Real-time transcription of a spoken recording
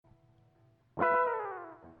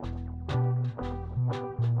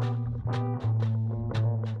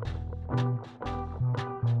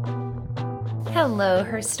Hello,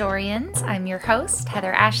 Herstoryans. I'm your host,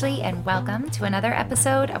 Heather Ashley, and welcome to another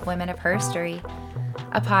episode of Women of Herstory,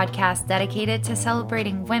 a podcast dedicated to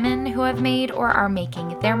celebrating women who have made or are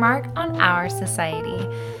making their mark on our society.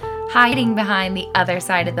 Hiding behind the other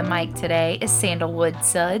side of the mic today is Sandalwood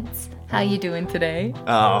Suds. How you doing today?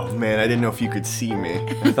 Oh, man, I didn't know if you could see me.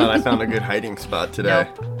 I thought I found a good hiding spot today.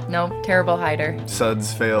 Nope, terrible hider.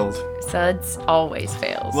 Suds failed. Suds always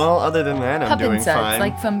fails. Well, other than that, I'm doing Suds, fine.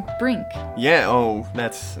 like from Brink. Yeah,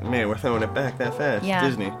 man, we're throwing it back that fast. Yeah.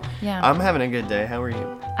 Disney. Yeah. I'm having a good day. How are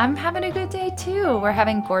you? I'm having a good day, too. We're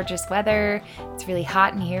having gorgeous weather. It's really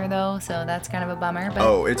hot in here, though, so that's kind of a bummer.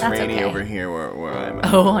 But it's that's rainy okay. over here where I'm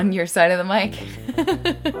at. Oh, on your side of the mic.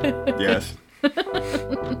 Yes.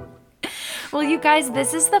 Well, you guys,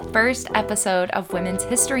 this is the first episode of Women's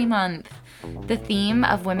History Month. The theme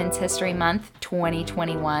of Women's History Month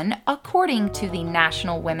 2021, according to the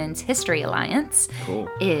National Women's History Alliance,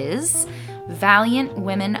 is Valiant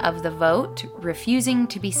Women of the Vote Refusing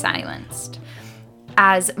to be Silenced.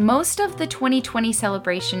 As most of the 2020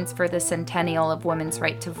 celebrations for the centennial of women's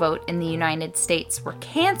right to vote in the United States were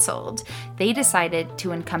canceled, they decided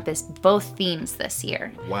to encompass both themes this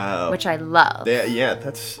year. Wow. Which I love.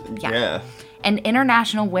 Yeah. And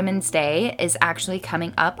International Women's Day is actually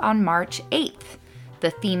coming up on March 8th.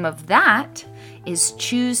 The theme of that is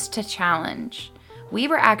Choose to Challenge. We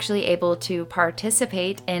were actually able to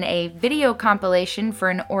participate in a video compilation for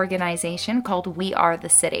an organization called We Are the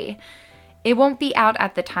City. It won't be out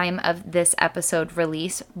at the time of this episode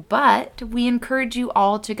release, but we encourage you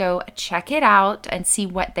all to go check it out and see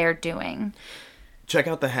what they're doing. Check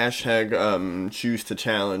out the hashtag Choose to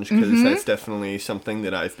Challenge, because that's definitely something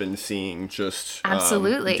that I've been seeing just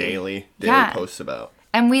Absolutely. daily posts about.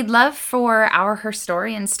 And we'd love for our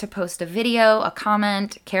Herstoryans to post a video, a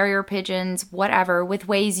comment, carrier pigeons, whatever, with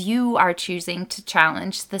ways you are choosing to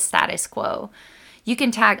challenge the status quo. You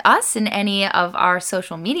can tag us in any of our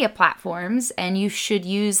social media platforms, and you should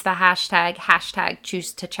use the hashtag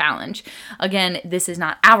Choose to Challenge. Again, this is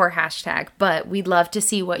not our hashtag, but we'd love to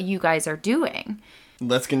see what you guys are doing.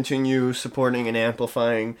 Let's continue supporting and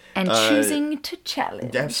amplifying. And choosing to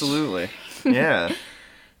challenge. Absolutely. Yeah.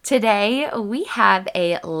 Today, we have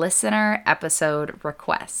a listener episode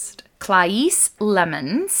request. Claise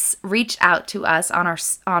Lemons reached out to us on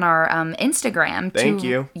our Instagram. Thank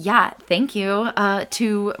you. Yeah, thank you.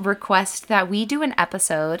 To request that we do an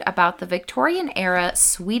episode about the Victorian-era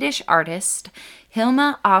Swedish artist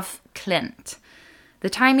Hilma af Klint. The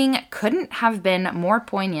timing couldn't have been more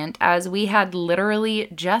poignant, as we had literally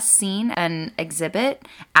just seen an exhibit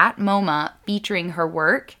at MoMA featuring her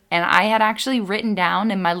work, and I had actually written down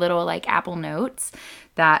in my little Apple Notes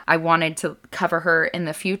that I wanted to cover her in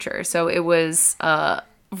the future. So it was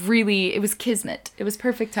it was kismet. It was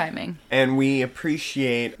perfect timing. And we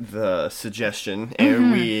appreciate the suggestion,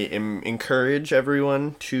 and we encourage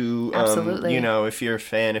everyone to, Absolutely. If you're a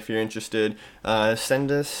fan, if you're interested,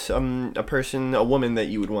 send us a woman that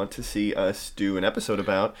you would want to see us do an episode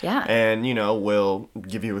about. Yeah. And, we'll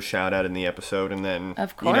give you a shout out in the episode, and then,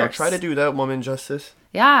 of course, try to do that woman justice.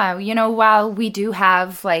 Yeah, while we do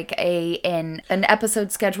have an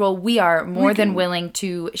episode schedule, we are more than willing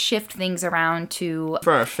to shift things around to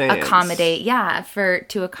for our fans. accommodate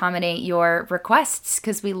your requests,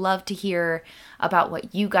 because we love to hear about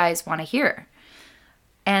what you guys want to hear.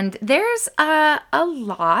 And there's a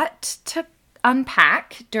lot to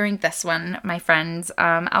unpack during this one, my friends.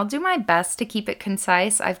 I'll do my best to keep it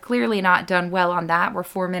concise. I've clearly not done well on that. We're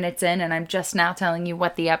 4 minutes in and I'm just now telling you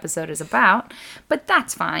what the episode is about, but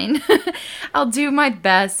that's fine. I'll do my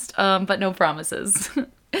best, but no promises.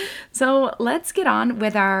 So let's get on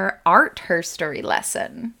with our art herstory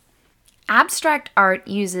lesson. Abstract art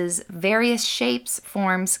uses various shapes,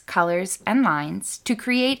 forms, colors, and lines to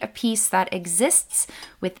create a piece that exists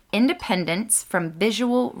with independence from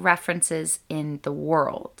visual references in the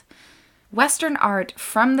world. Western art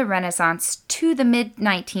from the Renaissance to the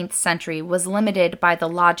mid-19th century was limited by the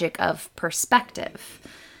logic of perspective.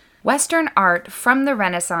 Western art from the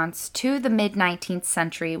Renaissance to the mid-19th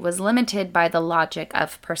century was limited by the logic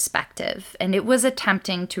of perspective, and it was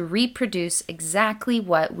attempting to reproduce exactly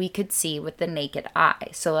what we could see with the naked eye,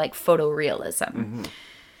 so photorealism.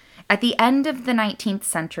 At the end of the 19th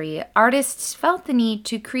century, artists felt the need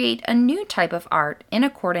to create a new type of art in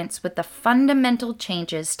accordance with the fundamental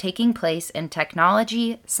changes taking place in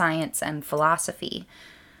technology, science, and philosophy.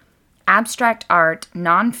 Abstract art,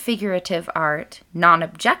 non-figurative art,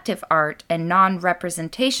 non-objective art, and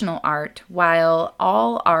non-representational art, while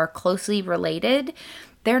all are closely related,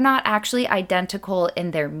 they're not actually identical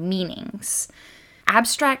in their meanings.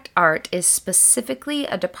 Abstract art is specifically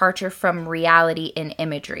a departure from reality in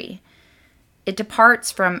imagery. It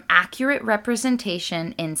departs from accurate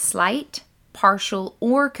representation in slight, partial,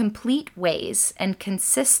 or complete ways and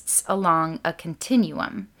consists along a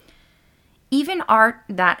continuum. Even art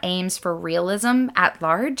that aims for realism at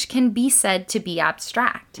large can be said to be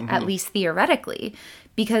abstract, at least theoretically,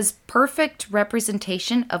 because perfect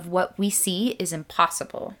representation of what we see is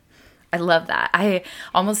impossible. I love that. I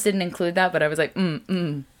almost didn't include that, but I was like,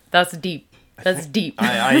 that's deep. That's deep.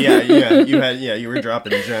 You were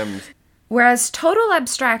dropping gems. Whereas total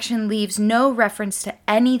abstraction leaves no reference to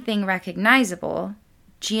anything recognizable,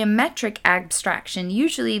 geometric abstraction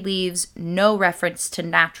usually leaves no reference to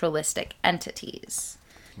naturalistic entities.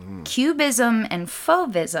 Cubism and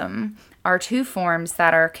Fauvism are two forms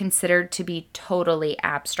that are considered to be totally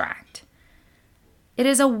abstract. It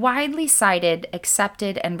is a widely cited,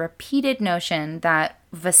 accepted, and repeated notion that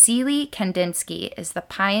Vasily Kandinsky is the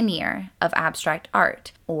pioneer of abstract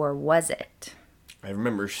art, or was it? I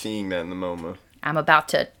remember seeing that in the MoMA. I'm about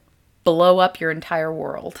to blow up your entire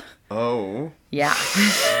world. Oh. Yeah.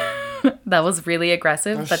 That was really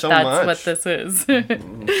aggressive, but so that's much. what this is.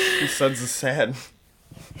 This sounds sad.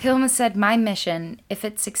 Hilma said, "My mission, if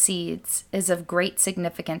it succeeds, is of great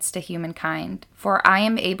significance to humankind, for I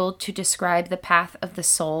am able to describe the path of the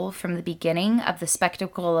soul from the beginning of the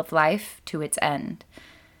spectacle of life to its end."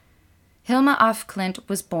 Hilma af Klint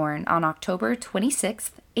was born on October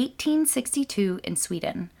 26, 1862 in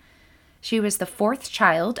Sweden. She was the fourth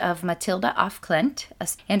child of Matilda af Klint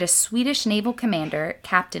and a Swedish naval commander,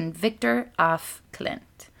 Captain Victor af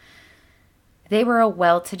Klint. They were a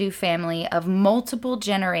well-to-do family of multiple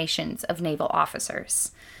generations of naval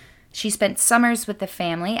officers. She spent summers with the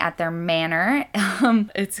family at their manor.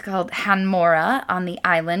 It's called Hanmora on the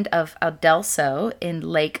island of Adelso in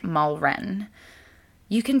Lake Malren.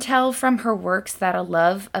 You can tell from her works that a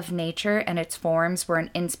love of nature and its forms were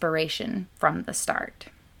an inspiration from the start.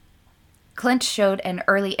 Klint showed an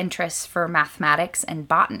early interest for mathematics and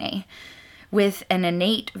botany, with an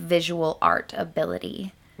innate visual art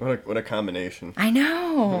ability. What a combination. I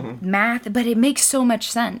know. Math, but it makes so much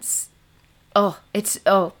sense. Oh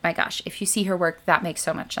my gosh. If you see her work, that makes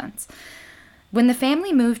so much sense. When the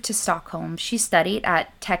family moved to Stockholm, she studied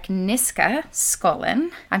at Tekniska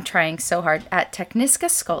skolan. I'm trying so hard. At Tekniska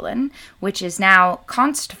skolan, which is now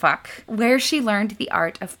Konstfack, where she learned the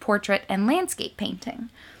art of portrait and landscape painting.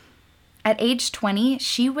 At age 20,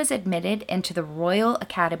 she was admitted into the Royal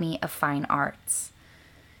Academy of Fine Arts.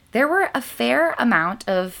 There were a fair amount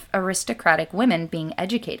of aristocratic women being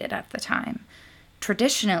educated at the time.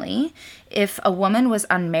 Traditionally, if a woman was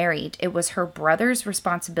unmarried, it was her brother's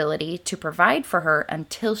responsibility to provide for her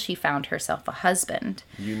until she found herself a husband.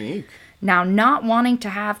 Unique. Now, not wanting to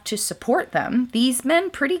have to support them, these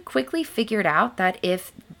men pretty quickly figured out that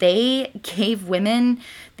if they gave women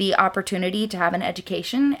the opportunity to have an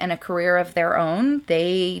education and a career of their own,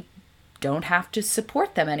 they don't have to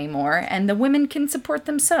support them anymore, and the women can support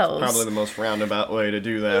themselves. Probably the most roundabout way to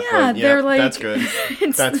do that. Yeah, but they're like... that's good.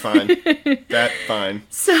 That's fine. That's fine.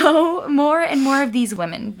 So, more and more of these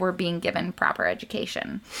women were being given proper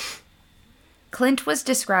education. Klint was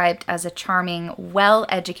described as a charming,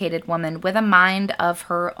 well-educated woman with a mind of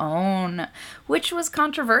her own, which was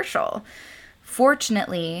controversial.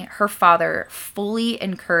 Fortunately, her father fully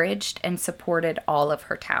encouraged and supported all of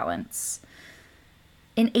her talents.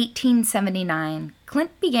 In 1879, Klint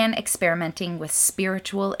began experimenting with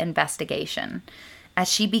spiritual investigation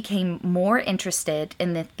as she became more interested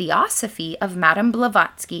in the theosophy of Madame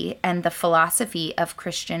Blavatsky and the philosophy of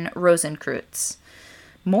Christian Rosenkreutz.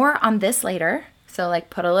 More on this later, so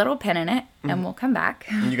put a little pin in it and we'll come back.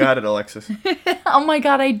 You got it, Alexis. Oh my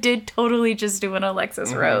god, I did totally just do an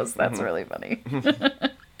Alexis Rose. That's really funny.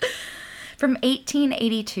 From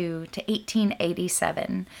 1882 to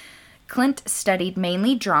 1887, Klint studied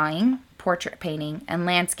mainly drawing, portrait painting, and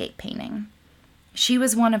landscape painting. She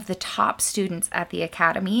was one of the top students at the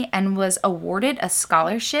academy and was awarded a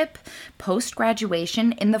scholarship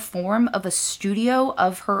post-graduation in the form of a studio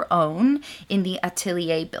of her own in the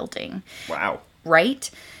Atelier building. Wow.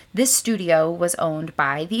 Right? This studio was owned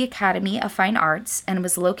by the Academy of Fine Arts and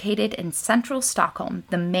was located in central Stockholm,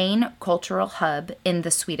 the main cultural hub in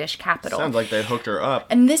the Swedish capital. Sounds like they hooked her up.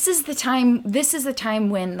 And this is the time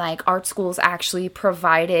when art schools actually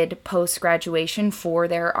provided post-graduation for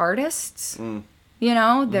their artists. You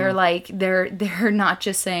know, they're they're not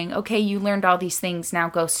just saying, okay, you learned all these things, now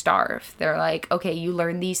go starve. They're like, okay, you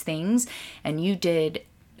learned these things and you did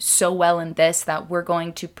so well in this that we're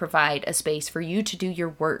going to provide a space for you to do your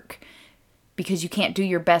work, because you can't do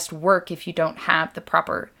your best work if you don't have the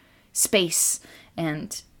proper space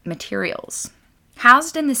and materials.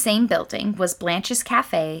 Housed in the same building was Blanche's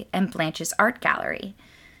Cafe and Blanche's Art Gallery.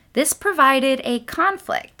 This provided a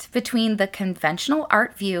conflict between the conventional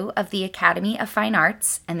art view of the Academy of Fine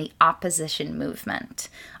Arts and the opposition movement,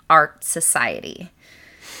 Art Society,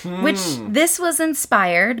 which this was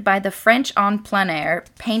inspired by the French en plein air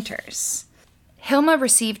painters. Hilma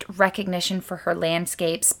received recognition for her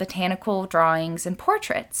landscapes, botanical drawings, and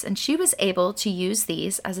portraits, and she was able to use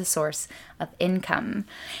these as a source of income.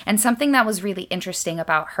 And something that was really interesting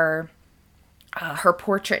about her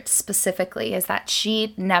portraits specifically is that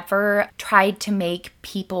she never tried to make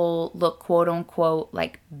people look quote unquote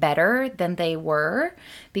like better than they were,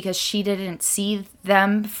 because she didn't see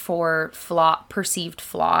them for perceived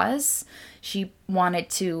flaws. She wanted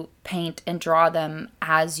to paint and draw them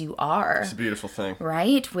as you are. It's a beautiful thing.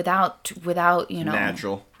 Right? Without,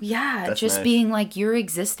 Natural. Yeah, That's just nice. being like, you're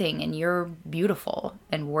existing and you're beautiful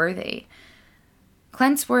and worthy.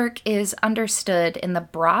 Klemt's work is understood in the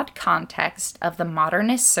broad context of the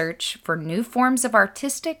modernist search for new forms of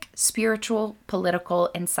artistic, spiritual, political,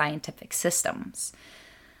 and scientific systems.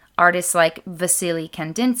 Artists like Vasily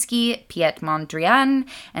Kandinsky, Piet Mondrian,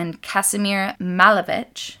 and Casimir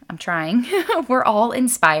Malevich, were all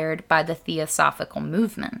inspired by the theosophical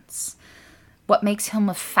movements. What makes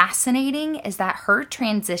Hilma fascinating is that her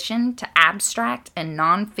transition to abstract and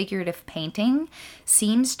non-figurative painting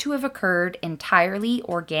seems to have occurred entirely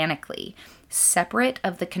organically, separate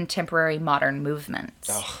of the contemporary modern movements.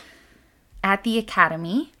 Ugh. At the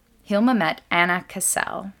Academy, Hilma met Anna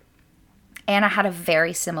Cassel. Anna had a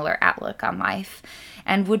very similar outlook on life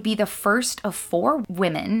and would be the first of 4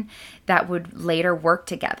 women that would later work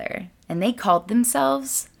together. And they called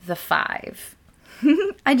themselves the Five.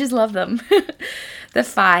 I just love them. The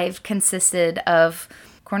Five consisted of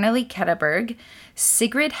Cornelie Ketterberg,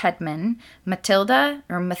 Sigrid Hedman,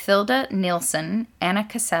 Mathilda Nielsen, Anna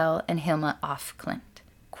Cassel, and Hilma af Klint.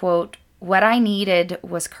 Quote, "What I needed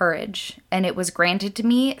was courage, and it was granted to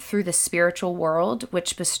me through the spiritual world,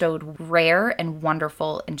 which bestowed rare and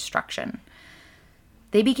wonderful instruction."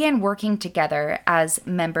 They began working together as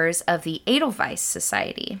members of the Edelweiss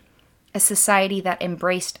Society, a society that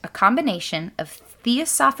embraced a combination of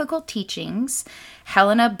theosophical teachings,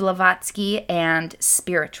 Helena Blavatsky, and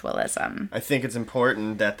spiritualism. I think it's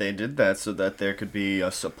important that they did that so that there could be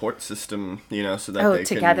a support system, so that they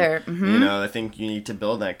together. can, I think you need to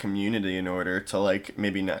build that community in order to, like,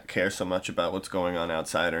 maybe not care so much about what's going on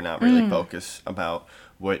outside or not really focus about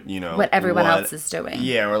what everyone else is doing.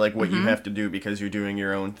 Yeah, or like what you have to do because you're doing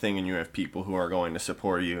your own thing and you have people who are going to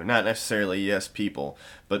support you. Not necessarily people,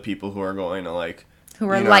 but people who are going to who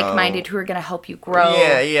are like-minded, who are going to help you grow.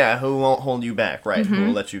 Yeah, who won't hold you back, right? Who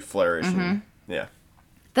will let you flourish. And, yeah.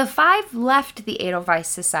 The Five left the Edelweiss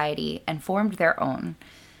Society and formed their own.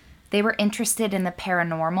 They were interested in the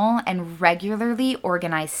paranormal and regularly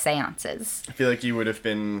organized seances. I feel like you would have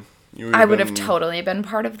been... I would have totally been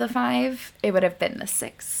part of the Five. It would have been the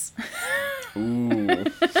Six. Ooh.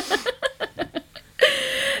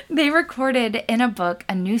 They recorded in a book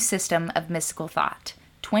a new system of mystical thought.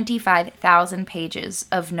 25,000 pages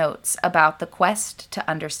of notes about the quest to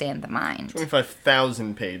understand the mind.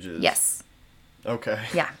 25,000 pages? Yes. Okay.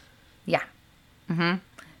 Yeah. Mm-hmm.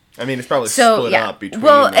 I mean, it's probably split up between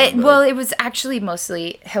them. It was actually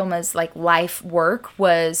mostly Hilma's life work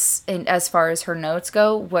was, as far as her notes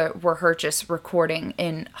go, were her just recording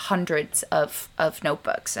in hundreds of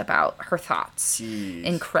notebooks about her thoughts. Jeez.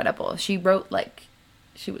 Incredible. She wrote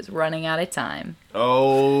she was running out of time.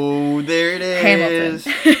 Oh, there it is.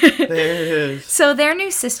 Hamilton. There it is. So their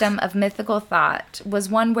new system of mythical thought was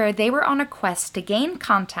one where they were on a quest to gain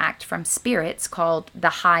contact from spirits called the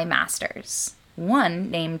High Masters.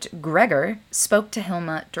 One, named Gregor, spoke to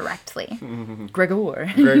Hilma directly.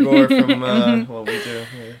 Gregor. Gregor from What We Do.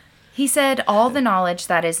 Yeah. He said, "All the knowledge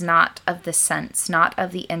that is not of the sense, not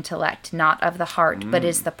of the intellect, not of the heart, but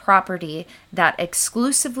is the property that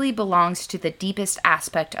exclusively belongs to the deepest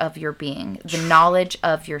aspect of your being, the knowledge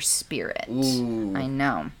of your spirit." Ooh. I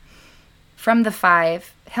know. From the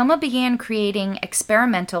Five, Hilma began creating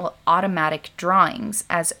experimental automatic drawings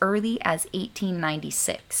as early as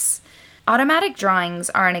 1896. Automatic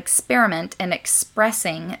drawings are an experiment in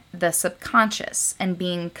expressing the subconscious and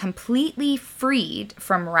being completely freed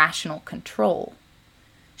from rational control.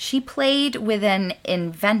 She played with an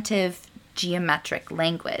inventive geometric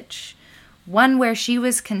language, one where she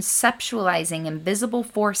was conceptualizing invisible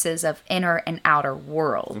forces of inner and outer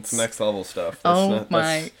worlds. It's next level stuff.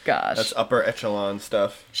 My gosh. That's upper echelon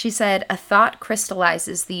stuff. She said, "A thought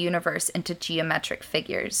crystallizes the universe into geometric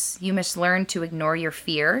figures. You must learn to ignore your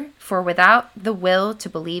fear, for without the will to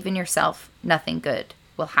believe in yourself, nothing good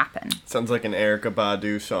will happen." Sounds like an Erykah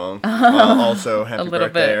Badu song. Also, happy little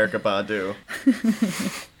birthday, bit. Erykah Badu.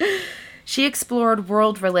 She explored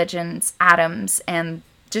world religions, atoms, and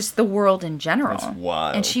just the world in general. That's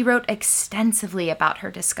wild. And she wrote extensively about her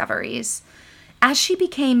discoveries. As she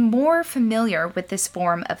became more familiar with this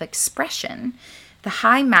form of expression, the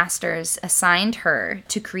High Masters assigned her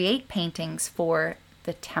to create paintings for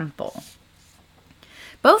the temple.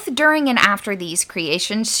 Both during and after these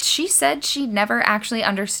creations, she said she never actually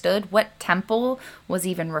understood what temple was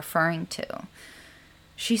even referring to.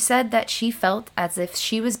 She said that she felt as if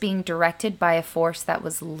she was being directed by a force that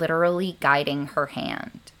was literally guiding her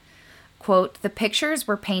hand. Quote, "The pictures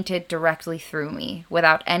were painted directly through me,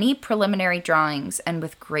 without any preliminary drawings and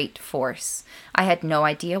with great force. I had no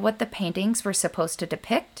idea what the paintings were supposed to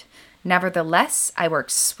depict. Nevertheless, I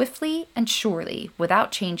worked swiftly and surely,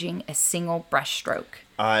 without changing a single brushstroke."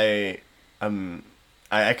 I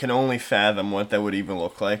can only fathom what that would even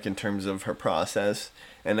look like in terms of her process,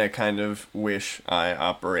 and I kind of wish I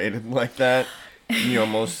operated like that. You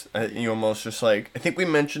almost just like, I think we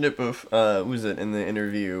mentioned it before. Was it in the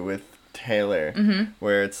interview with Taylor,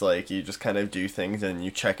 where it's like you just kind of do things and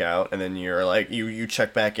you check out, and then you're like you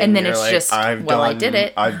check back in, and then you're it's like, just, I did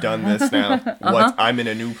it. I've done this now. I'm in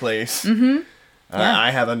a new place. Yeah.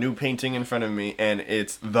 I have a new painting in front of me, and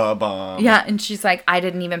it's the bomb. Yeah, and she's like, I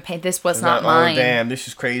didn't even paint. This was not mine. Oh, damn, this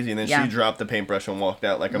is crazy. And then she dropped the paintbrush and walked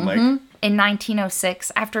out like a mic. In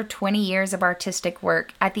 1906, after 20 years of artistic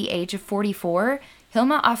work, at the age of 44,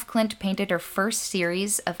 Hilma af Klint painted her first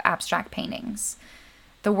series of abstract paintings.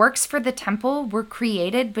 The works for the temple were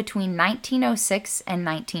created between 1906 and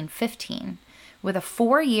 1915, with a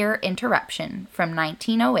 4-year interruption from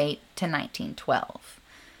 1908 to 1912.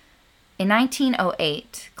 In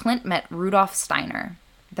 1908, Klint met Rudolf Steiner,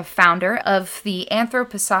 the founder of the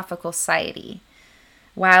Anthroposophical Society,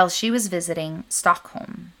 while she was visiting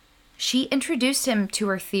Stockholm. She introduced him to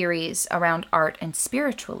her theories around art and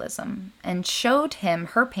spiritualism and showed him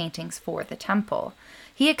her paintings for the temple.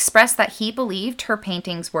 He expressed that he believed her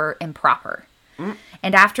paintings were improper.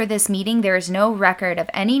 And after this meeting, there is no record of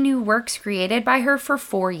any new works created by her for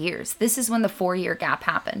 4 years. This is when the 4-year gap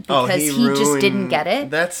happened, because he just didn't get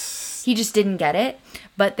it. He just didn't get it.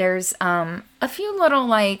 But there's a few little,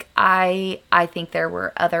 like, I think there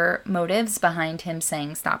were other motives behind him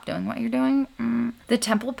saying, stop doing what you're doing. The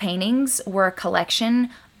temple paintings were a collection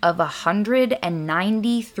of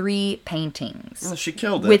 193 paintings. Well, she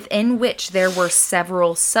killed it. Within which there were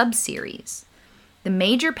several sub-series. The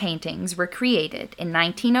major paintings were created in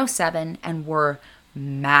 1907 and were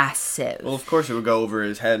massive. Well, of course it would go over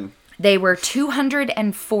his head. They were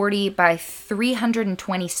 240 by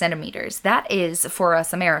 320 centimeters. That is, for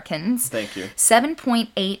us Americans, thank you,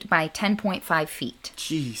 7.8 by 10.5 feet.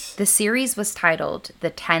 Jeez. The series was titled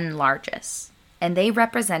The 10 Largest, and they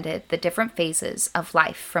represented the different phases of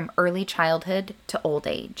life from early childhood to old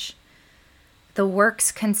age. The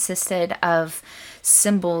works consisted of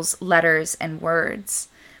symbols, letters, and words.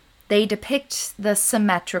 They depict the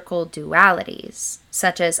symmetrical dualities,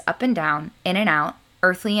 such as up and down, in and out,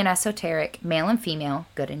 earthly and esoteric, male and female,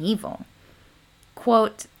 good and evil.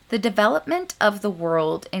 Quote, "The development of the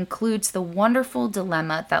world includes the wonderful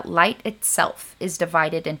dilemma that light itself is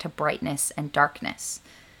divided into brightness and darkness.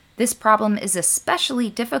 This problem is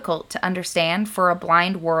especially difficult to understand for a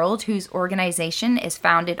blind world whose organization is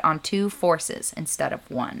founded on 2 forces instead of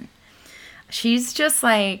 1. She's just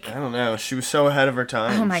like, I don't know. She was so ahead of her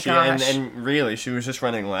time. Oh my gosh. And really, she was just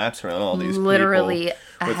running laps around all these literally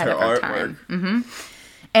people ahead with of her her artwork. time.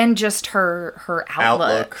 And just her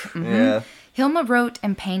outlook. Yeah. Hilma wrote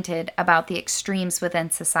and painted about the extremes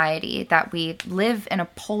within society, that we live in a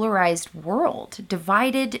polarized world,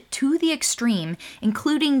 divided to the extreme,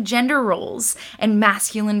 including gender roles and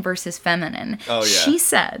masculine versus feminine. Oh, yeah. She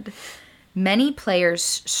said, "Many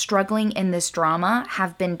players struggling in this drama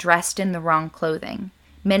have been dressed in the wrong clothing.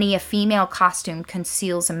 Many a female costume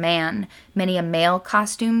conceals a man. Many a male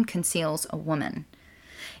costume conceals a woman."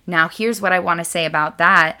 Now, here's what I want to say about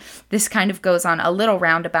that. This kind of goes on a little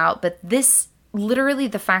roundabout, but this, literally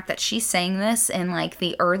the fact that she's saying this in like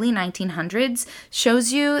the early 1900s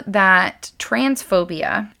shows you that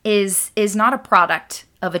transphobia is not a product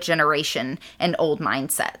of a generation and old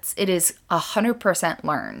mindsets. It is 100%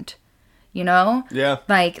 learned. You know? Yeah.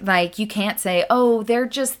 Like you can't say, "Oh, they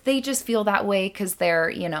just feel that way because they're,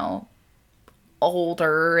 you know,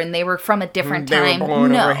 older and they were from a different time." They were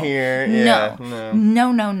born over here. Yeah, no.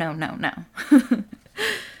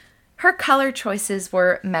 Her color choices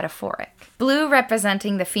were metaphoric. Blue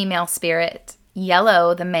representing the female spirit,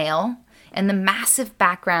 yellow the male, and the massive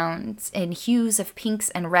backgrounds in hues of pinks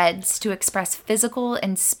and reds to express physical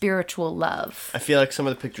and spiritual love. I feel like some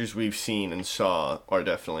of the pictures we've seen and saw are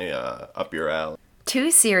definitely up your alley. two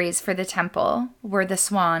series for the temple were the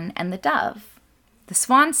Swan and the Dove. The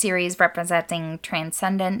Swan series representing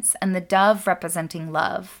transcendence and the Dove representing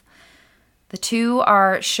love. The two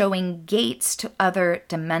are showing gates to other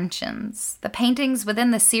dimensions. The paintings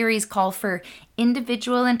within the series call for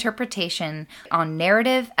individual interpretation on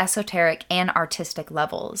narrative, esoteric, and artistic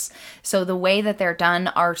levels. So the way that they're done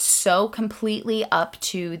are so completely up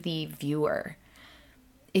to the viewer.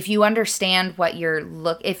 If you understand what you're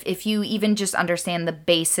if you even just understand the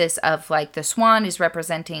basis of like the Swan is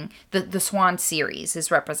representing the Swan series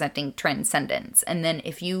is representing transcendence, and then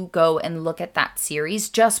if you go and look at that series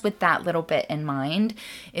just with that little bit in mind,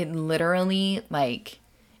 it literally like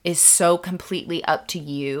is so completely up to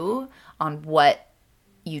you on what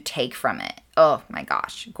you take from it. Oh my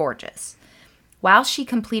gosh, gorgeous. While she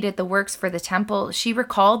completed the works for the temple, she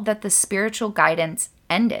recalled that the spiritual guidance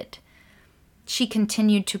ended. She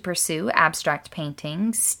continued to pursue abstract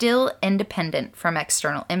painting, still independent from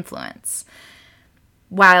external influence.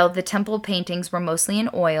 While the temple paintings were mostly in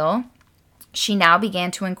oil, she now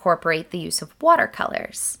began to incorporate the use of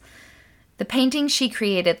watercolors. The paintings she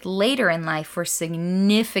created later in life were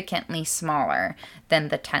significantly smaller than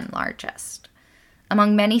the 10 largest.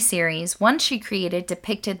 Among many series, one she created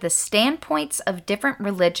depicted the standpoints of different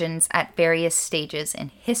religions at various stages in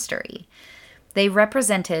history. They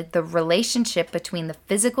represented the relationship between the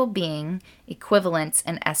physical being, equivalence,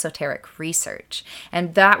 and esoteric research.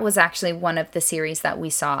 And that was actually one of the series that we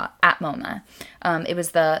saw at MoMA. It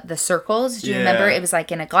was the circles. Do you remember? It was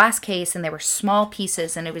like in a glass case, and there were small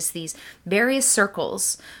pieces, and it was these various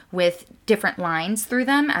circles with different lines through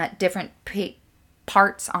them at different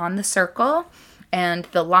parts on the circle. And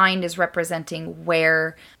the line is representing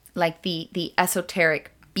where like the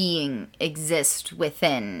esoteric being exists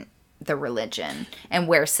within the religion and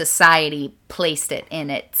where society placed it in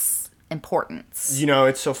its importance. You know,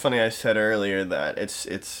 it's so funny I said earlier that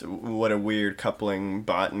it's what a weird coupling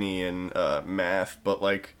botany and math, but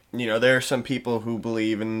like, you know, there are some people who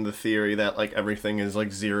believe in the theory that like everything is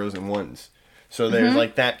like zeros and ones. So there's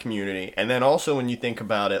like that community. And then also when you think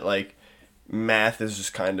about it, like math is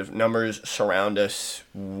just kind of numbers surround us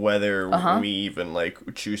whether we even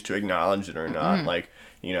like choose to acknowledge it or not. Like,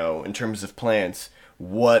 you know, in terms of plants,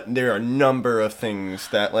 there are a number of things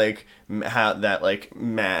that like that like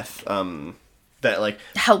math that like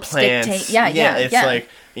helps plants, dictate it's like,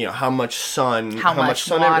 you know, how much sun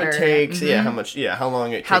water it takes, how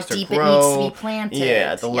long it takes to grow, how deep it needs to be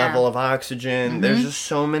planted, the level of oxygen. There's just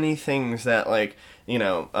so many things that like, you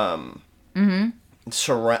know,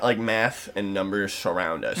 like math and numbers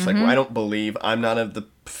surround us. Like I'm not of the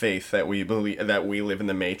faith that we believe that we live in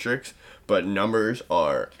the Matrix, but numbers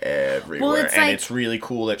are everywhere. Well, it's really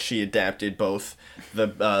cool that she adapted both the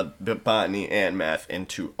botany and math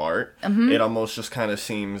into art. It almost just kind of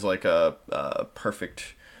seems like a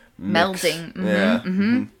perfect mix.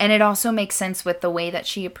 Melding. And it also makes sense with the way that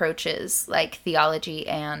she approaches like theology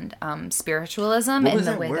and spiritualism. What was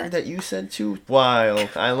that word that you said too? Wild.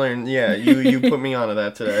 I learned, you put me onto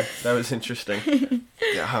that today. That was interesting.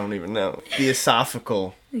 I don't even know.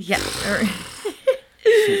 Theosophical. Yeah.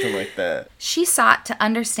 Something like that. She sought to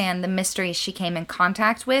understand the mysteries she came in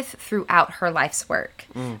contact with throughout her life's work,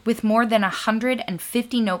 with more than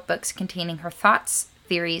 150 notebooks containing her thoughts,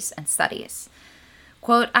 theories, and studies.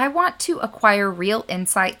 Quote, I want to acquire real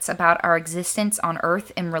insights about our existence on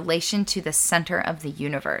Earth in relation to the center of the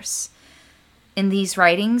universe. In these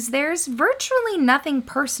writings, there's virtually nothing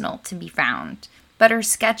personal to be found, but her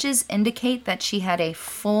sketches indicate that she had a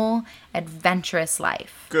full, adventurous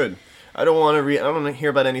life. Good. I don't want to hear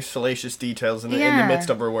about any salacious details in the midst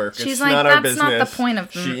of her work. She's it's like, not our business. That's not the point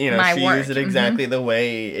of my she work. used it exactly the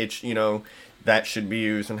way it's, you know, that should be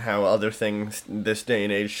used, and how other things this day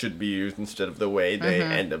and age should be used instead of the way they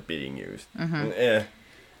end up being used.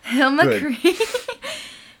 Hilma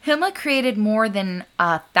created more than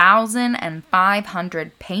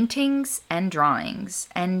 1,500 paintings and drawings,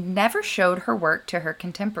 and never showed her work to her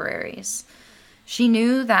contemporaries. She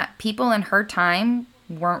knew that people in her time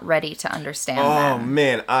weren't ready to understand them. Oh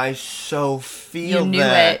man, I so feel you knew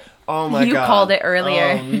that. It. Oh my god. You called it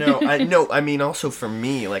earlier. Oh no. I mean also for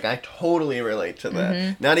me, like I totally relate to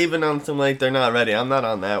that. Not even on some like they're not ready. I'm not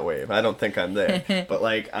on that wave. I don't think I'm there. But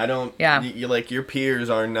like I don't you like your peers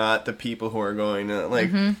are not the people who are going to like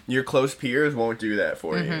your close peers won't do that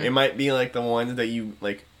for you. It might be like the ones that you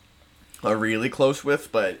like are really close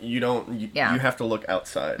with, but you don't you have to look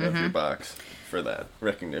outside of your box for that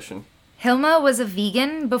recognition. Hilma was a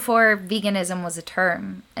vegan before veganism was a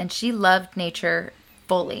term, and she loved nature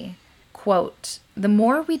fully. Quote, the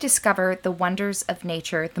more we discover the wonders of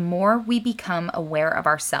nature, the more we become aware of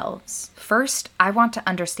ourselves. First, I want to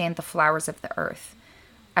understand the flowers of the earth.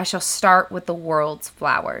 I shall start with the world's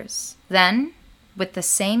flowers. Then, with the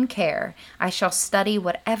same care, I shall study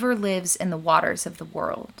whatever lives in the waters of the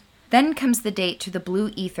world. Then comes the date to the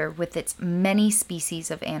blue ether with its many species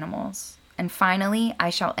of animals. And finally, I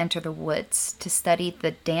shall enter the woods to study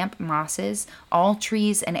the damp mosses, all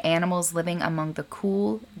trees and animals living among the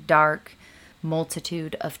cool, dark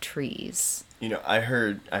multitude of trees. You know, I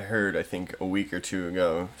heard, I think a week or two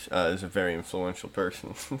ago, as a very influential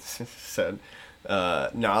person said,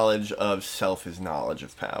 knowledge of self is knowledge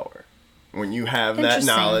of power. When you have that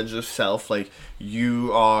knowledge of self, like,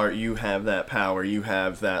 you have that power, you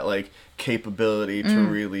have that, like, capability to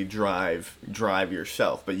really drive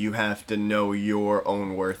yourself, but you have to know your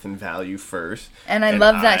own worth and value first. And I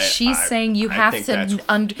love that she's saying you have to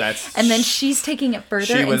and then she's taking it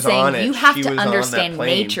further and saying you have to understand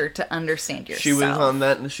nature to understand yourself.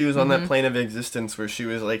 She was on that plane of existence where she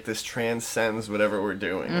was like, this transcends whatever we're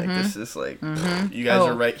doing. Like, this is like, you guys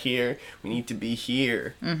are right here, we need to be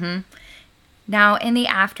here. Now, in the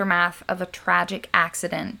aftermath of a tragic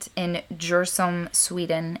accident in Djursholm,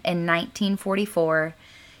 Sweden in 1944,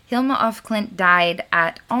 Hilma af Klint died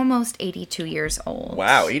at almost 82 years old.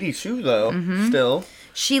 Wow, 82 though, still.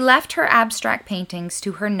 She left her abstract paintings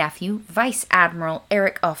to her nephew, Vice Admiral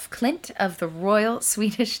Erik af Klint of the Royal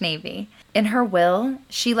Swedish Navy. In her will,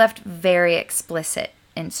 she left very explicit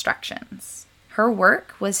instructions. Her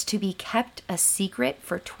work was to be kept a secret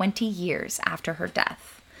for 20 years after her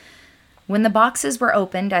death. When the boxes were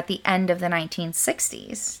opened at the end of the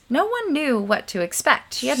 1960s, no one knew what to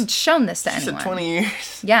expect. She hadn't shown this to anyone. She said 20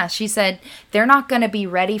 years. Yeah, she said, they're not going to be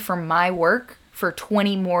ready for my work for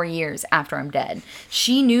 20 more years after I'm dead.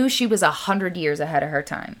 She knew she was 100 years ahead of her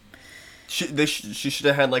time. She should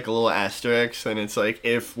have had like a little asterisk, and it's like,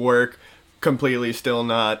 if work completely still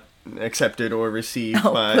not accepted or received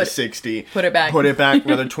by 60, put it back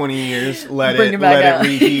another 20 years, let it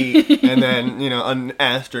reheat, and then, an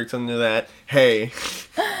asterisk under that, hey,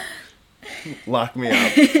 lock me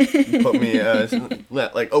up, put me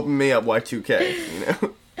open me up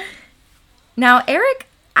Y2K. Now Erik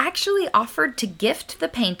actually offered to gift the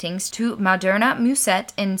paintings to Moderna Museet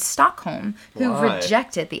in Stockholm, who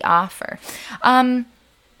rejected the offer.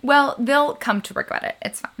 Well, they'll come to regret it.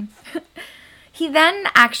 It's fine. He then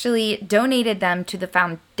actually donated them to the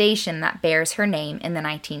foundation that bears her name in the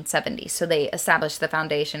 1970s. So they established the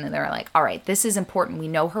foundation, and they were like, all right, this is important. We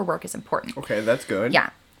know her work is important. Okay, that's good.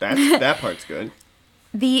 Yeah. That part's good.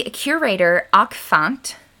 The curator, Ak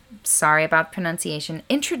Fant, sorry about pronunciation,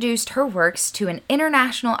 introduced her works to an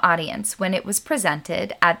international audience when it was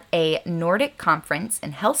presented at a Nordic conference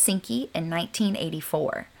in Helsinki in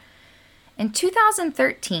 1984. In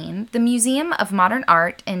 2013, the Museum of Modern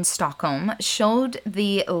Art in Stockholm showed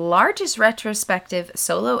the largest retrospective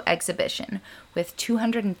solo exhibition with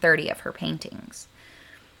 230 of her paintings.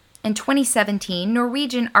 In 2017,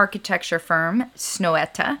 Norwegian architecture firm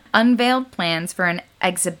Snohetta unveiled plans for an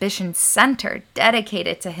exhibition center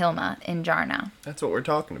dedicated to Hilma in Järna. That's what we're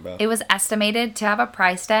talking about. It was estimated to have a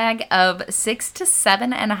price tag of 6 to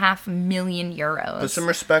 7.5 million euros. Put some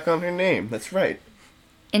respect on her name. That's right.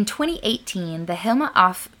 In 2018, the Hilma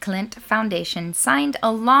af Klint Foundation signed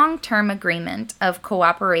a long-term agreement of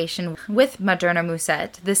cooperation with Moderna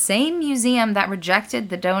Museet, the same museum that rejected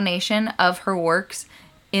the donation of her works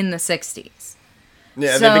in the 60s.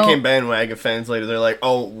 Yeah, they became bandwagon fans later. They're like,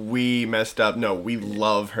 "Oh, we messed up. No, we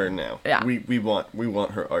love her now. Yeah. We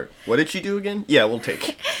want her art. What did she do again? Yeah, we'll take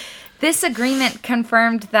it." This agreement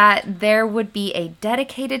confirmed that there would be a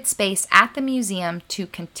dedicated space at the museum to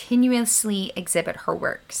continuously exhibit her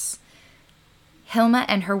works. Hilma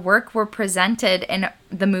and her work were presented in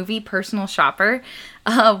the movie Personal Shopper,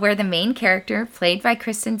 where the main character, played by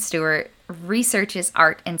Kristen Stewart, researches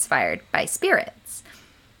art inspired by spirits.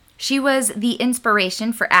 She was the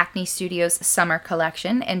inspiration for Acne Studios' summer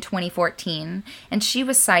collection in 2014, and she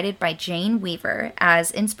was cited by Jane Weaver as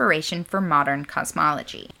inspiration for modern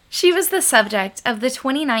cosmology. She was the subject of the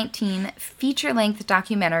 2019 feature-length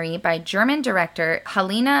documentary by German director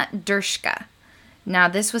Helena Derschke. Now,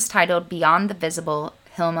 this was titled Beyond the Visible,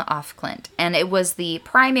 Hilma af Klint, and it was the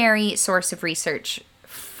primary source of research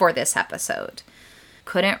for this episode.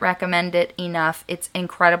 Couldn't recommend it enough. It's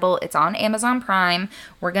incredible. It's on Amazon Prime.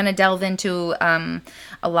 We're going to delve into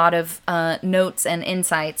a lot of notes and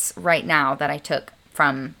insights right now that I took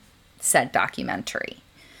from said documentary.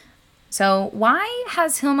 So why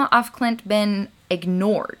has Hilma af Klint been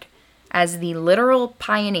ignored as the literal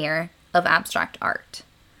pioneer of abstract art?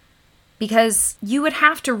 Because you would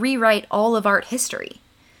have to rewrite all of art history.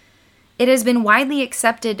 It has been widely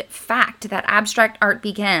accepted fact that abstract art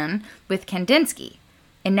began with Kandinsky,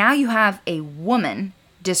 and now you have a woman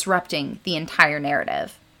disrupting the entire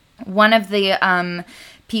narrative. One of the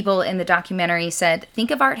people in the documentary said,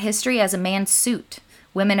 "Think of art history as a man's suit.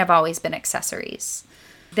 Women have always been accessories."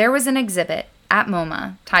 There was an exhibit at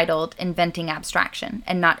MoMA titled Inventing Abstraction,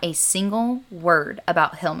 and not a single word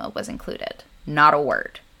about Hilma was included. Not a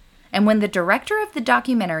word. And when the director of the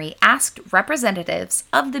documentary asked representatives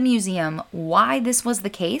of the museum why this was the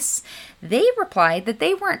case, they replied that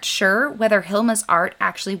they weren't sure whether Hilma's art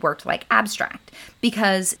actually worked like abstract,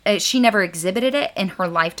 because she never exhibited it in her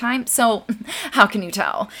lifetime, so how can you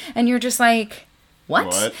tell? And you're just like,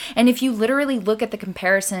 what? And if you literally look at the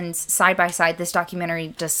comparisons side by side, this documentary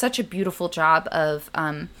does such a beautiful job of,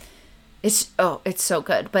 it's so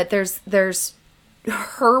good. But there's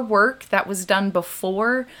her work that was done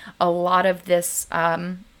before a lot of this,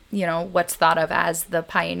 what's thought of as the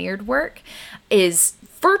pioneered work is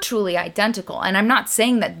virtually identical. And I'm not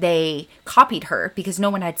saying that they copied her, because no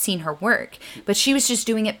one had seen her work, but she was just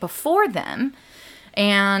doing it before them.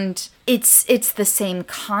 And it's the same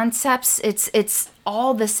concepts. It's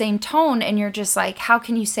all the same tone. And you're just like, how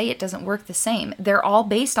can you say it doesn't work the same? They're all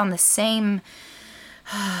based on the same.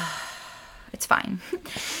 It's fine.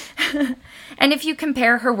 And if you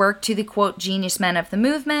compare her work to the, quote, genius men of the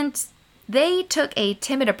movement, they took a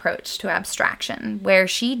timid approach to abstraction, where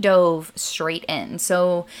she dove straight in.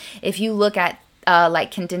 So if you look at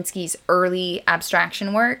like Kandinsky's early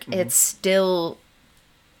abstraction work, it's still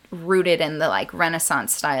rooted in the like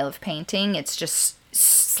Renaissance style of painting. It's just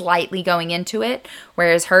slightly going into it,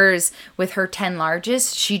 whereas hers, with her 10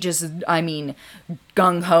 largest, she just,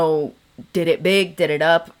 gung-ho, did it big, did it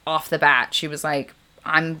up off the bat. She was like,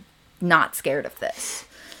 I'm not scared of this.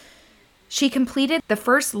 She completed the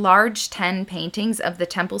first large 10 paintings of the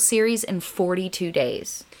Temple series in 42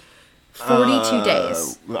 days. 42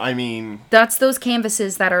 days. That's those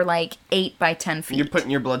canvases that are like 8 by 10 feet. You're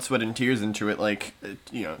putting your blood, sweat, and tears into it, like,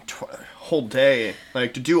 whole day.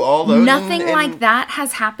 Like, to do all those. Nothing like that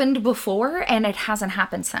has happened before, and it hasn't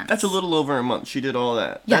happened since. That's a little over a month. She did all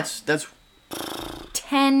that. Yeah. That's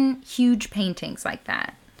 10 huge paintings like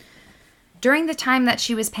that. During the time that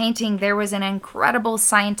she was painting, there was an incredible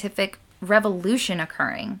scientific revolution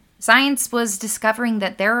occurring. Science was discovering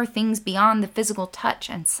that there are things beyond the physical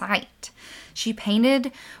touch and sight. She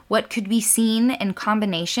painted what could be seen in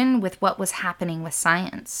combination with what was happening with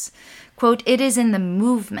science. Quote, "It is in the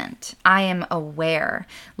movement I am aware,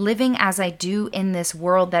 living as I do in this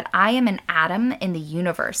world, that I am an atom in the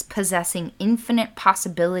universe, possessing infinite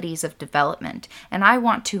possibilities of development, and I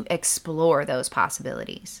want to explore those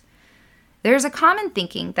possibilities." There's a common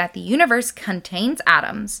thinking that the universe contains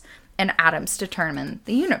atoms, and atoms determine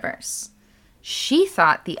the universe. She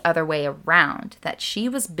thought the other way around, that she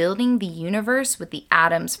was building the universe with the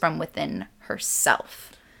atoms from within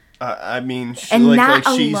herself. She's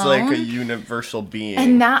like a universal being.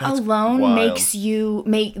 And that That's alone wild.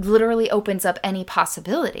 literally opens up any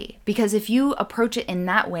possibility. Because if you approach it in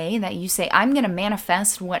that way, that you say, I'm going to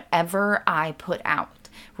manifest whatever I put out,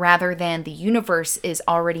 rather than the universe is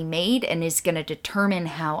already made and is going to determine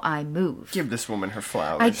how I move. Give this woman her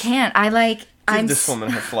flowers. I can't. Give this woman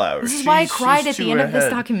her flowers. This is why I cried at the end of this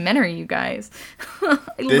documentary, you guys. I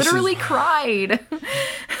literally cried.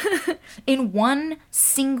 In one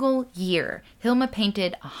single year, Hilma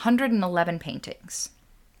painted 111 paintings.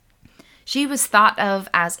 She was thought of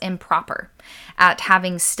as improper at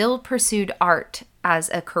having still pursued art as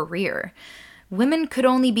a career. Women could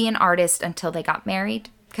only be an artist until they got married,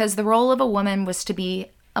 because the role of a woman was to be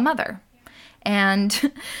a mother.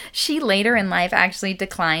 And she later in life actually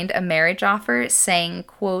declined a marriage offer, saying,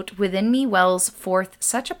 quote, "Within me wells forth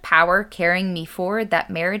such a power carrying me forward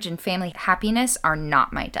that marriage and family happiness are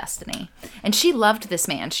not my destiny." And she loved this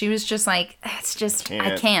man. She was just like,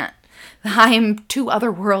 I can't. I'm too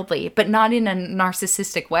otherworldly, but not in a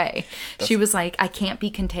narcissistic way. She was like, I can't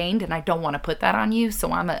be contained, and I don't want to put that on you,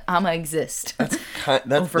 so I'm a exist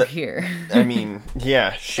over here.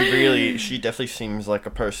 Yeah, she definitely seems like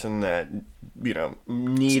a person that,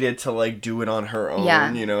 needed to, like, do it on her own.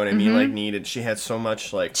 Yeah. You know what I mean? Like, she had so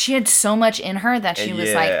much, like... She had so much in her that she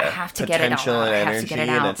was like, I have to get it out. Potential and energy, I have to get it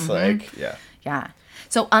out. And it's like, yeah. Yeah.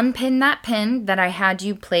 So unpin that pin that I had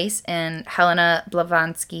you place in Helena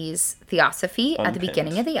Blavatsky's Theosophy at the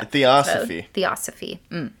beginning of the episode. Theosophy.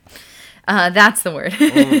 That's the word.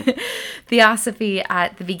 Theosophy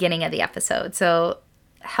at the beginning of the episode. So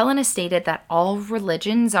Helena stated that all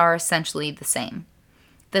religions are essentially the same.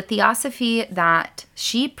 The theosophy that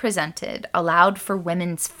she presented allowed for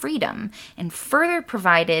women's freedom and further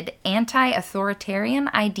provided anti-authoritarian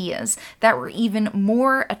ideas that were even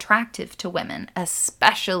more attractive to women,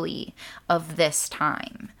 especially of this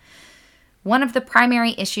time. One of the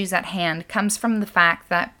primary issues at hand comes from the fact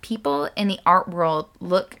that people in the art world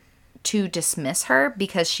look to dismiss her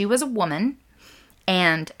because she was a woman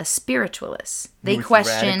and a spiritualist. They With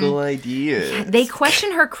question radical ideas. They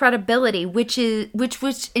question her credibility, which just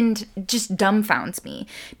dumbfounds me,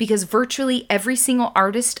 because virtually every single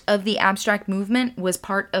artist of the abstract movement was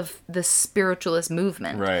part of the spiritualist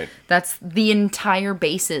movement. Right. That's the entire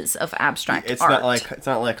basis of abstract It's art.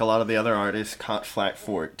 not like a lot of the other artists caught flack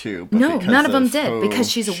for it too. But No, because none of them who did, because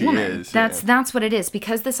she's a she woman. is, That's what it is,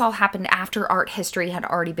 because this all happened after art history had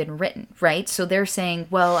already been written, right? So they're saying,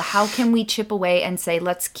 well, how can we chip away and say,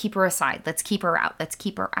 let's keep her aside, let's keep her out, let's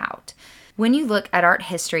keep her out. When you look at art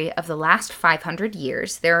history of the last 500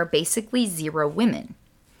 years, there are basically 0 women.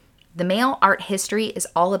 The male art history is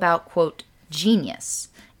all about, quote, genius,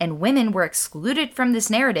 and women were excluded from this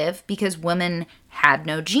narrative because women had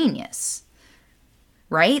no genius,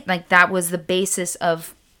 right? Like, that was the basis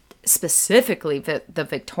of specifically the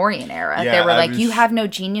Victorian era. Yeah, they were like, you have no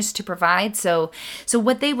genius to provide. So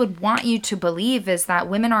what they would want you to believe is that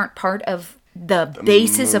women aren't part of the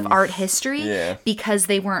basis of art history because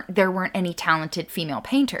there weren't any talented female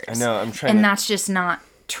painters. I know, and that's just not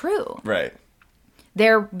true. Right. They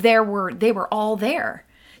were all there.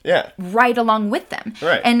 Yeah. Right along with them.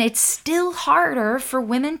 Right. And it's still harder for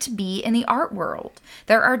women to be in the art world.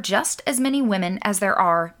 There are just as many women as there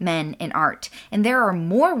are men in art. And there are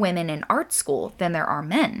more women in art school than there are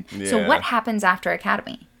men. Yeah. So what happens after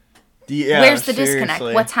academy? Yeah, Where's the seriously.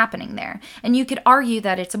 disconnect? What's happening there? And you could argue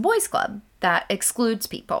that it's a boys' club that excludes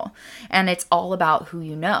people. And it's all about who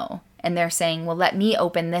you know. And they're saying, well, let me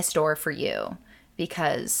open this door for you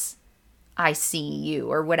because I see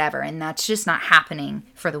you or whatever. And that's just not happening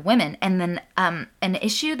for the women. And then an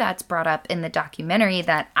issue that's brought up in the documentary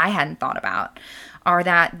that I hadn't thought about are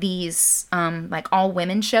that these like all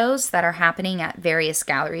women shows that are happening at various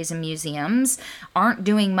galleries and museums aren't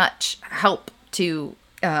doing much help to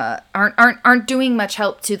aren't doing much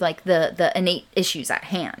help to like the innate issues at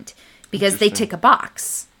hand, because they tick a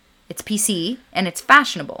box. It's PC and it's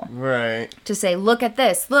fashionable. Right. To say, look at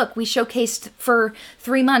this. Look, we showcased for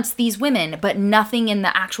 3 months these women, but nothing in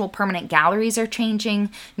the actual permanent galleries are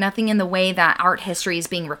changing. Nothing in the way that art history is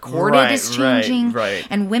being recorded is changing. Right.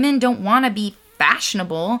 And women don't want to be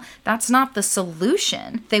fashionable. That's not the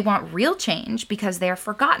solution. They want real change because they are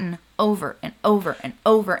forgotten over and over and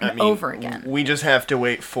over and over again. We just have to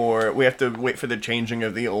wait for the changing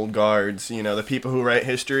of the old guards. You know, the people who write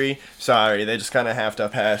history, sorry, they just kind of have to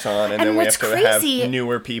pass on, and then we have to have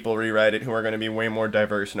newer people rewrite it who are going to be way more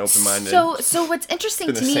diverse and open-minded. So what's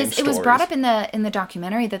interesting to me is it was brought up in the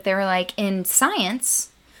documentary that they were like, in science,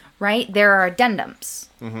 right, there are addendums,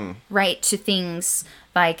 right, to things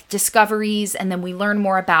like discoveries, and then we learn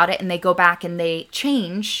more about it, and they go back and they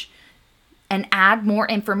change and add more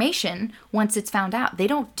information once it's found out. They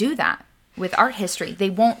don't do that with art history. They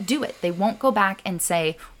won't do it. They won't go back and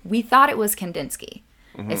say, we thought it was Kandinsky.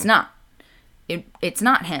 It's not. It's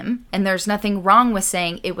not him. And there's nothing wrong with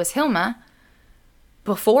saying it was Hilma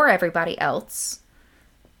before everybody else.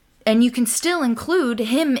 And you can still include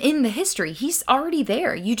him in the history. He's already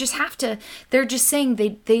there. You just have to, they're just saying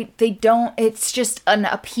they don't, it's just an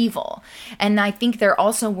upheaval. And I think they're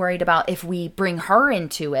also worried about if we bring her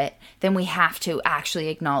into it, then we have to actually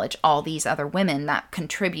acknowledge all these other women that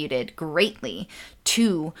contributed greatly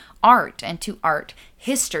to art and to art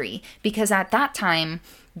history. Because at that time,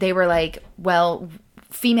 they were like, well,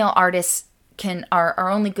 female artists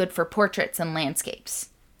are only good for portraits and landscapes.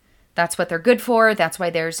 That's what they're good for. That's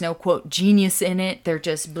why there's no, quote, genius in it. They're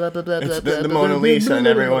just blah, blah, blah, blah, blah, the blah, Mona blah, Lisa, blah, and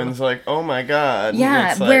blah, everyone's blah. like, oh my God.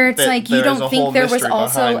 Yeah, where it's like you don't think there was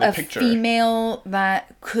also a picture. female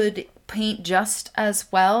that could paint just as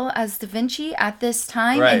well as Da Vinci at this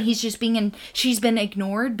time. Right. And he's just she's been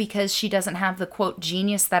ignored because she doesn't have the, quote,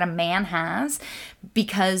 genius that a man has,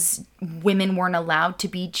 because women weren't allowed to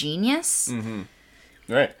be genius. Mm-hmm.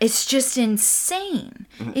 Right. It's just insane.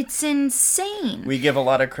 It's insane. We give a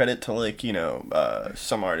lot of credit to, like, you know,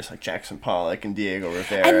 some artists like Jackson Pollock and Diego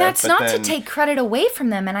Rivera. And that's not to take credit away from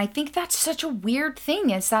them. And I think that's such a weird thing,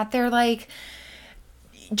 is that they're like,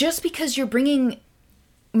 just because you're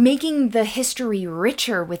making the history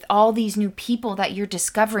richer with all these new people that you're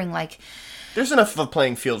discovering, like, there's enough of a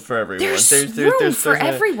playing field for everyone. There's room for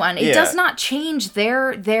everyone. It does not change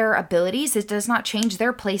their abilities. It does not change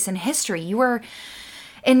their place in history.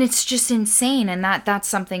 And it's just insane, and that's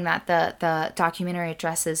something that the documentary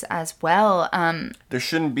addresses as well. There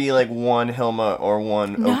shouldn't be like one Hilma or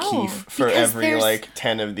one O'Keeffe for every like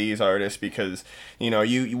 10 of these artists, because you know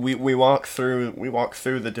we walk through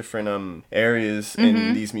the different areas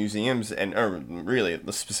in these museums, and really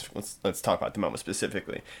let's talk about the MoMA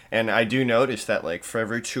specifically. And I do notice that like for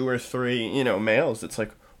every 2 or 3 males, it's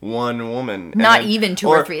like, one woman. And Not then, even 2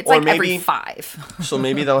 or 3. It's like every 5. So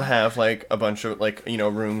maybe they'll have like a bunch of like, you know,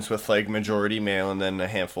 rooms with like majority male and then a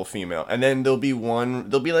handful female. And then there'll be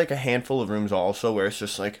like a handful of rooms also where it's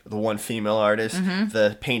just like the one female artist,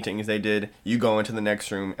 the paintings they did, you go into the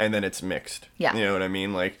next room and then it's mixed. Yeah. You know what I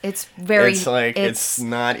mean? Like it's very, it's like, it's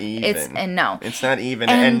not even. It's not even.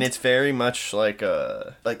 And it's very much like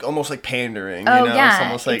almost like pandering, oh, you know? Yeah. It's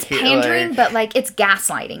almost like pandering, but like it's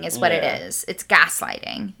gaslighting is what it is. It's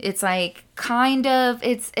gaslighting. It's like kind of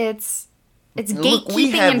it's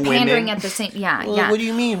gatekeeping and pandering at the same. Yeah, well, yeah. What do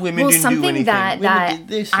you mean women didn't do anything? That women did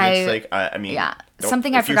this. It's like I mean, yeah.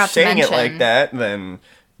 Something I forgot to mention. If you're mention. saying it like that, then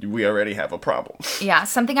we already have a problem. Yeah,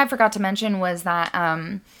 something I forgot to mention was that.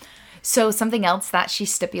 So something else that she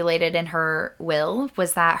stipulated in her will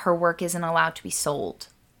was that her work isn't allowed to be sold.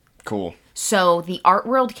 Cool. So the art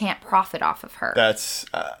world can't profit off of her. That's.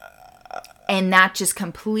 And that just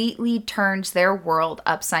completely turns their world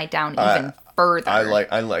upside down even further. I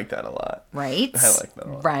like that a lot. Right? I like that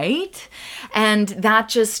a lot. Right? And that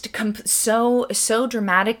just so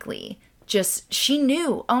dramatically just she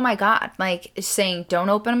knew, oh my God, like saying don't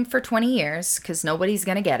open them for 20 years because nobody's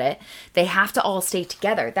going to get it. They have to all stay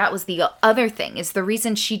together. That was the other thing is the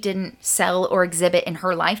reason she didn't sell or exhibit in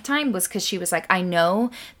her lifetime was because she was like, I know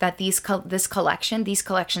that these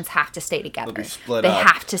collections have to stay together. They'll be split they up.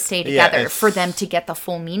 have to stay together for them to get the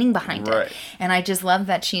full meaning behind Right. it. And I just love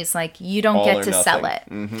that she's like, you don't All get or to nothing. sell it.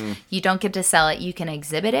 Mm-hmm. You don't get to sell it. You can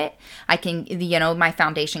exhibit it. I can, my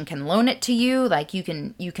foundation can loan it to you. Like you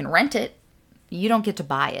can rent it. You don't get to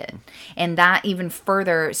buy it. And that even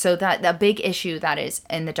further, so that the big issue that is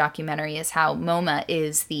in the documentary is how MoMA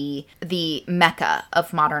is the mecca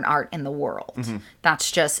of modern art in the world. Mm-hmm. That's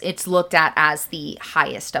just, it's looked at as the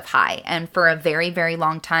highest of high. And for a very, very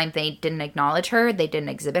long time, they didn't acknowledge her. They didn't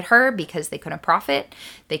exhibit her because they couldn't profit.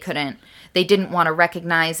 They didn't want to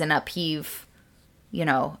recognize and upheave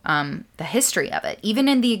the history of it. Even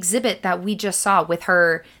in the exhibit that we just saw with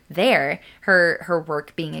her there, her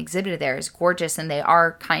work being exhibited there is gorgeous, and they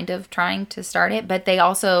are kind of trying to start it, but they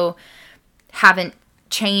also haven't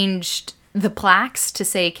changed the plaques to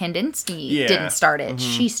say Kandinsky didn't start it. Mm-hmm.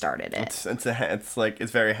 She started it.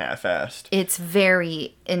 It's very half-assed. It's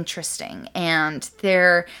very interesting, and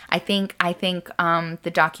I think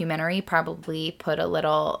the documentary probably put a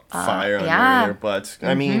little fire under their butts.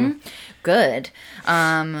 I mean, good.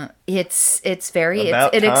 It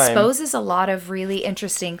exposes a lot of really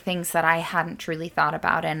interesting things that I hadn't really thought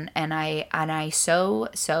about, and I so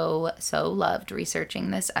loved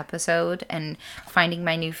researching this episode and finding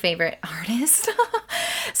my new favorite artist,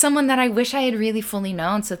 someone that I wish I had really fully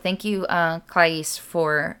known. So thank you, Clarice,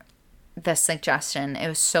 for the suggestion. It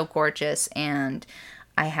was so gorgeous, and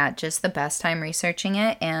I had just the best time researching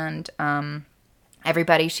it, and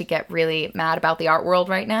everybody should get really mad about the art world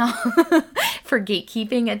right now for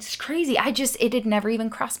gatekeeping. It's crazy. It had never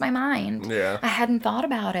even crossed my mind. Yeah. I hadn't thought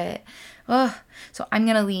about it. Ugh. So I'm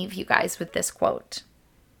going to leave you guys with this quote.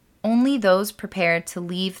 Only those prepared to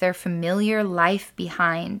leave their familiar life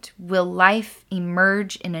behind will life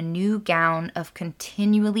emerge in a new gown of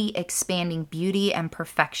continually expanding beauty and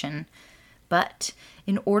perfection. But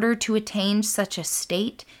in order to attain such a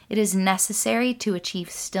state, it is necessary to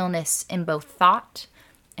achieve stillness in both thought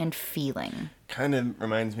and feeling. Kind of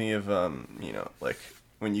reminds me of, like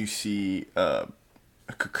when you see a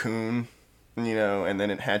cocoon, and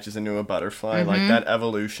then it hatches into a butterfly. Mm-hmm. Like that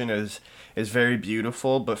evolution is very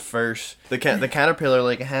beautiful. But first, the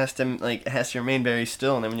caterpillar has to remain very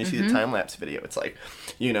still. And then when you see the time lapse video, it's like,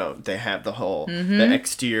 they have the whole the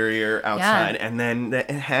exterior outside, and then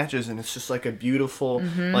it hatches, and it's just like a beautiful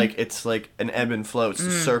it's like an ebb and flow. It's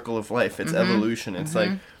the circle of life. It's evolution. It's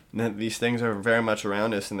like these things are very much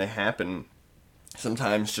around us, and they happen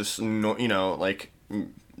sometimes.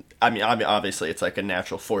 Obviously, it's like a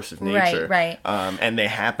natural force of nature. Right. And they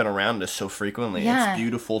happen around us so frequently. Yeah. It's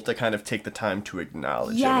beautiful to kind of take the time to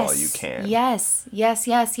acknowledge it while you can. Yes.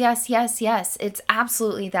 It's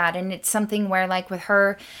absolutely that. And it's something where, like, with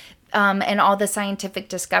her and all the scientific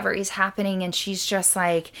discoveries happening, and she's just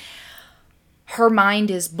like, her mind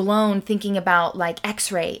is blown thinking about like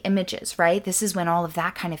X-ray images, right? This is when all of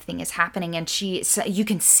that kind of thing is happening, and you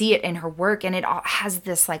can see it in her work, and it all has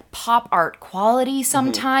this like pop art quality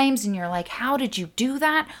sometimes, and you're like, how did you do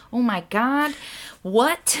that? Oh my God,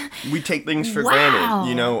 what? We take things for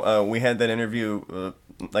granted. We had that interview,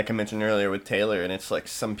 like I mentioned earlier, with Taylor, and it's like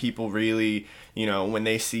some people really, when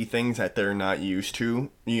they see things that they're not used to,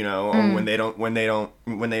 or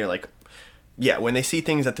when they see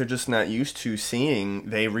things that they're just not used to seeing,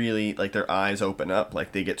 they really, like, their eyes open up.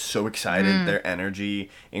 Like, they get so excited, their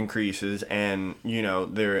energy increases, and,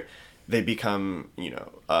 they become,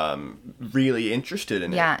 really interested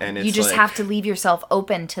in it. And it's you just have to leave yourself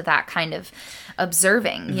open to that kind of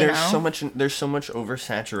observing, there's so much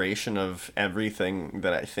oversaturation of everything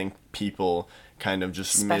that I think people kind of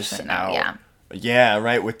just miss out. Yeah,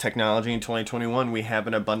 right. With technology in 2021, we have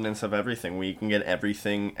an abundance of everything. We can get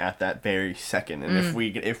everything at that very second. And if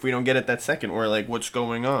we don't get it that second, we're like, what's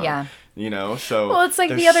going on? Yeah. So well, it's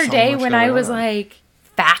like the other day when I was like,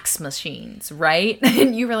 fax machines, right?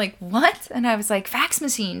 And you were like, what? And I was like, fax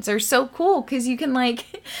machines are so cool because you can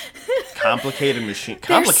like complicated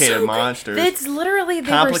monsters. It's literally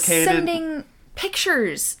they were sending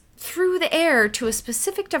pictures through the air to a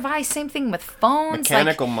specific device. Same thing with phones.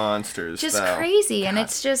 Mechanical monsters. Just crazy. God. And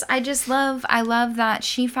it's just I love that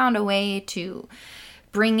she found a way to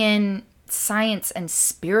bring in science and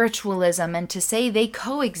spiritualism and to say they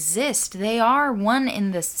coexist. They are one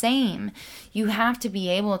in the same. You have to be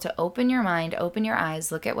able to open your mind, open your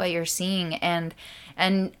eyes, look at what you're seeing, and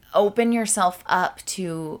open yourself up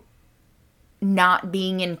to not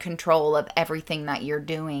being in control of everything that you're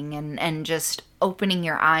doing, and just opening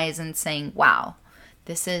your eyes and saying, wow,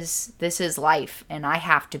 this is life, and I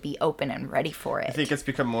have to be open and ready for it. I think it's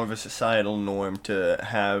become more of a societal norm to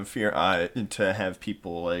have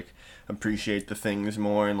people like appreciate the things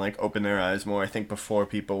more and like open their eyes more. I think before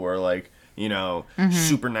people were like,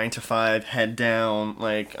 super 9-to-5, head down,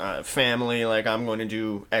 like family, like I'm going to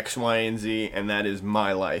do X, Y, and Z, and that is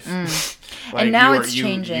my life. Like, and now it's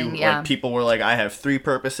changing. Like, people were like, I have 3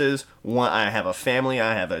 purposes. One, I have a family,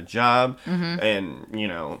 I have a job, and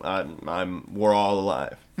we're all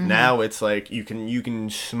alive. Now it's like you can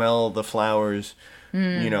smell the flowers,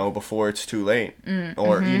 before it's too late,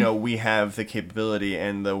 or we have the capability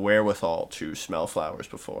and the wherewithal to smell flowers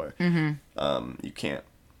before you can't.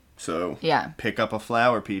 So pick up a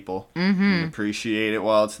flower, people, and appreciate it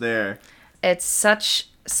while it's there. It's such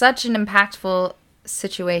an impactful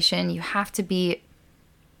situation. You have to be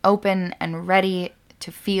open and ready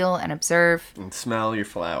to feel and observe. And smell your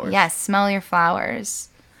flowers. Yes, smell your flowers.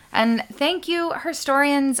 And thank you,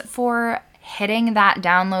 Herstoryans, for hitting that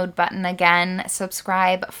download button again.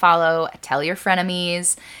 Subscribe, follow, tell your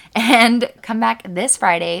frenemies, and come back this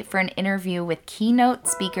Friday for an interview with keynote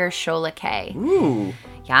speaker Shola K. Ooh.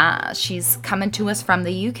 Yeah, she's coming to us from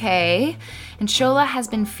the UK, and Shola has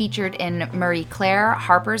been featured in Marie Claire,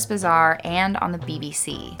 Harper's Bazaar, and on the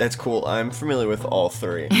BBC. That's cool. I'm familiar with all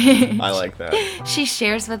 3. I like that. She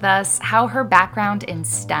shares with us how her background in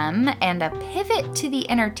STEM and a pivot to the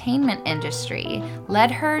entertainment industry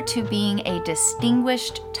led her to being a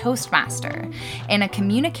distinguished Toastmaster and a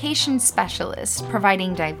communication specialist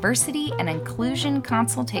providing diversity and inclusion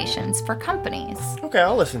consultations for companies. Okay,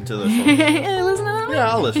 I'll listen to this one. Listen to that one? Yeah,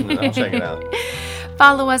 I'll listen to it. I'll check it out.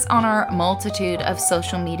 Follow us on our multitude of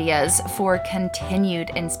social medias for continued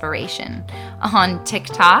inspiration. On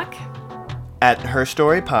TikTok, at Her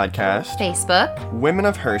Story Podcast, Facebook, Women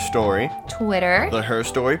of Her Story, Twitter, The Her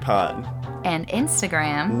Story Pod, and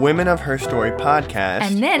Instagram, Women of Her Story Podcast.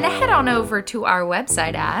 And then head on over to our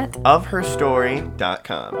website at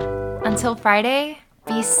ofherstory.com. Until Friday,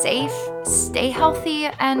 be safe, stay healthy,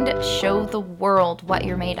 and show the world what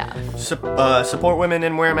you're made of. Support women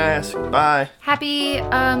and wear masks. Bye. Happy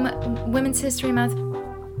Women's History Month.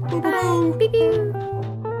 Bye. Beep, beep.